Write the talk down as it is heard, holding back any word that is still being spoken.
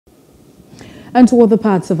And to other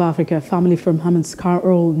parts of Africa, a family from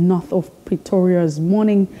Hammanskraal, north of Pretoria, is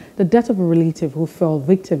mourning the death of a relative who fell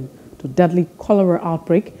victim to deadly cholera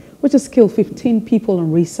outbreak, which has killed 15 people in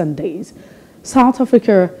recent days. South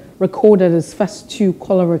Africa recorded its first 2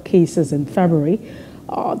 cholera cases in February.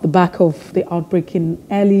 The back of the outbreak in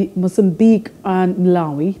early Mozambique and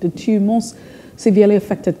Malawi, the 2 most severely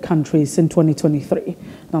affected countries in 2023.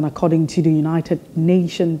 And according to the United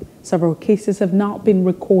Nations, several cases have now been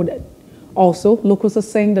recorded. Also, locals are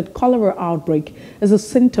saying that cholera outbreak is a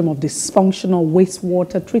symptom of dysfunctional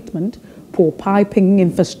wastewater treatment, poor piping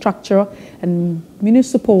infrastructure, and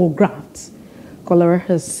municipal grafts. Cholera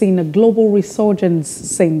has seen a global resurgence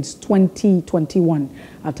since 2021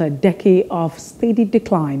 after a decade of steady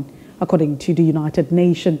decline, according to the United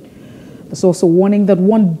Nations. There's also warning that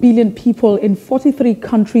 1 billion people in 43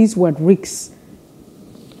 countries were at risk.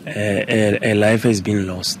 A life has been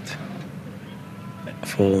lost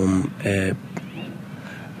from a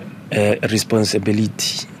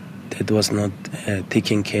responsibility that was not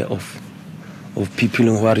taken care of people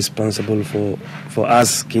who are responsible for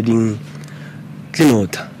us getting clean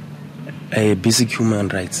water, a basic human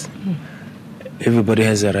rights. Everybody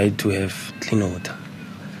has a right to have clean water.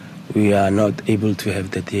 We are not able to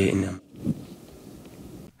have that here in them.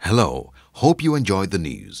 Hello, hope you enjoyed the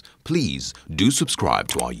news. Please do subscribe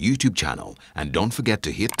to our YouTube channel and don't forget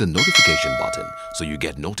to hit the notification button so you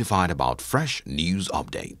get notified about fresh news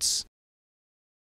updates.